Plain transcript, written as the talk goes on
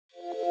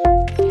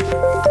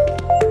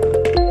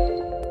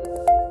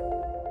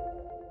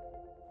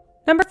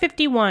Number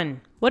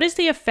 51. What is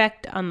the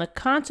effect on the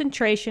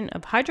concentration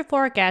of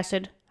hydrofluoric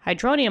acid,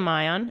 hydronium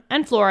ion,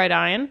 and fluoride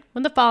ion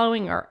when the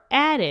following are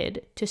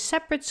added to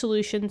separate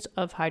solutions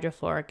of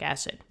hydrofluoric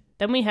acid?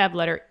 Then we have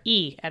letter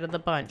E out of the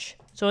bunch.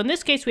 So in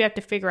this case, we have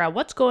to figure out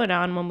what's going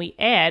on when we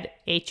add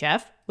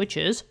HF, which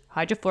is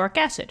hydrofluoric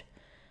acid.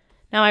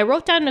 Now, I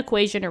wrote down an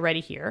equation already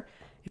here.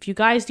 If you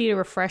guys need a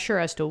refresher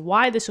as to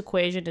why this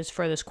equation is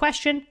for this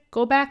question,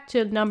 go back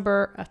to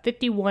number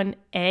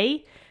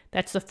 51A.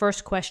 That's the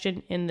first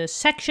question in this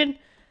section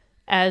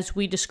as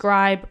we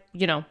describe,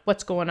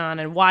 what's going on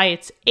and why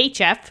it's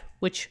HF,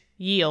 which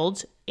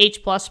yields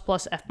H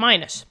plus F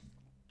minus.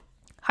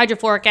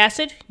 Hydrofluoric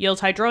acid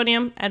yields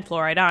hydronium and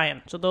fluoride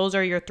ion. So those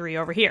are your three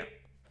over here.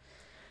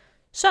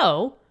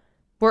 So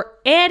we're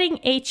adding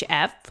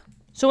HF.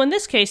 So in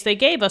this case, they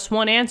gave us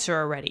one answer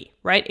already,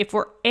 right? If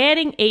we're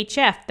adding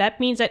HF, that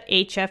means that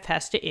HF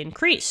has to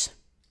increase.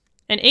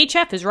 And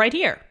HF is right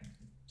here.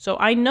 So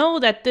I know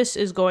that this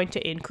is going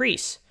to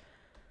increase.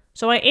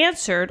 So I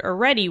answered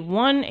already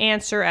one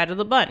answer out of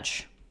the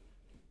bunch.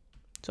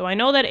 So I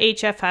know that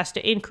HF has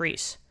to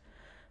increase.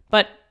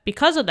 But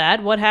because of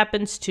that, what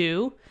happens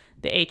to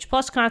the H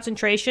plus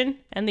concentration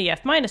and the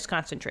F minus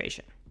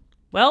concentration?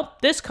 Well,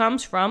 this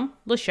comes from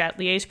Le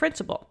Chatelier's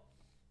principle.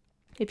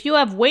 If you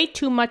have way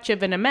too much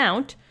of an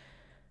amount,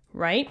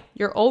 right,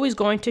 you're always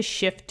going to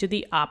shift to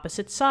the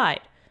opposite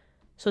side.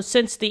 So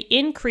since the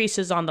increase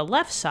is on the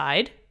left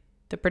side,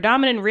 the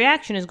predominant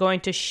reaction is going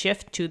to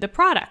shift to the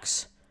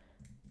products.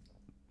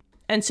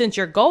 And since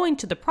you're going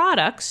to the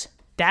products,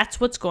 that's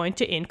what's going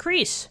to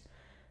increase.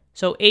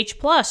 So H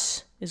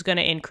plus is going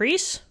to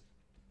increase,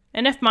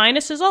 and F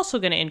minus is also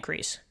going to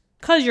increase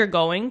because you're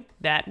going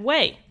that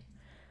way.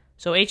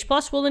 So H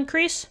plus will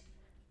increase,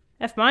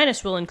 F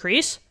minus will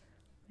increase,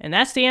 and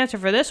that's the answer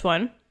for this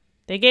one.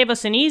 They gave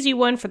us an easy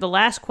one for the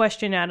last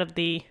question out of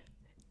the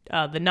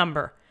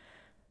number.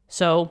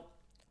 So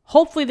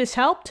hopefully this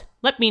helped.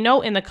 Let me know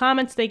in the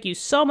comments. Thank you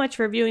so much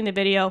for viewing the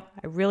video.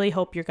 I really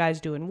hope you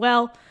guys doing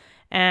well.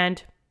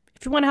 And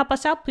if you want to help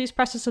us out, please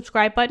press the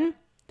subscribe button.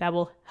 That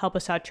will help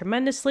us out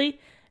tremendously.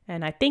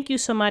 And I thank you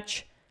so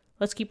much.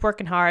 Let's keep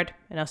working hard,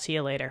 and I'll see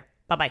you later.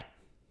 Bye-bye.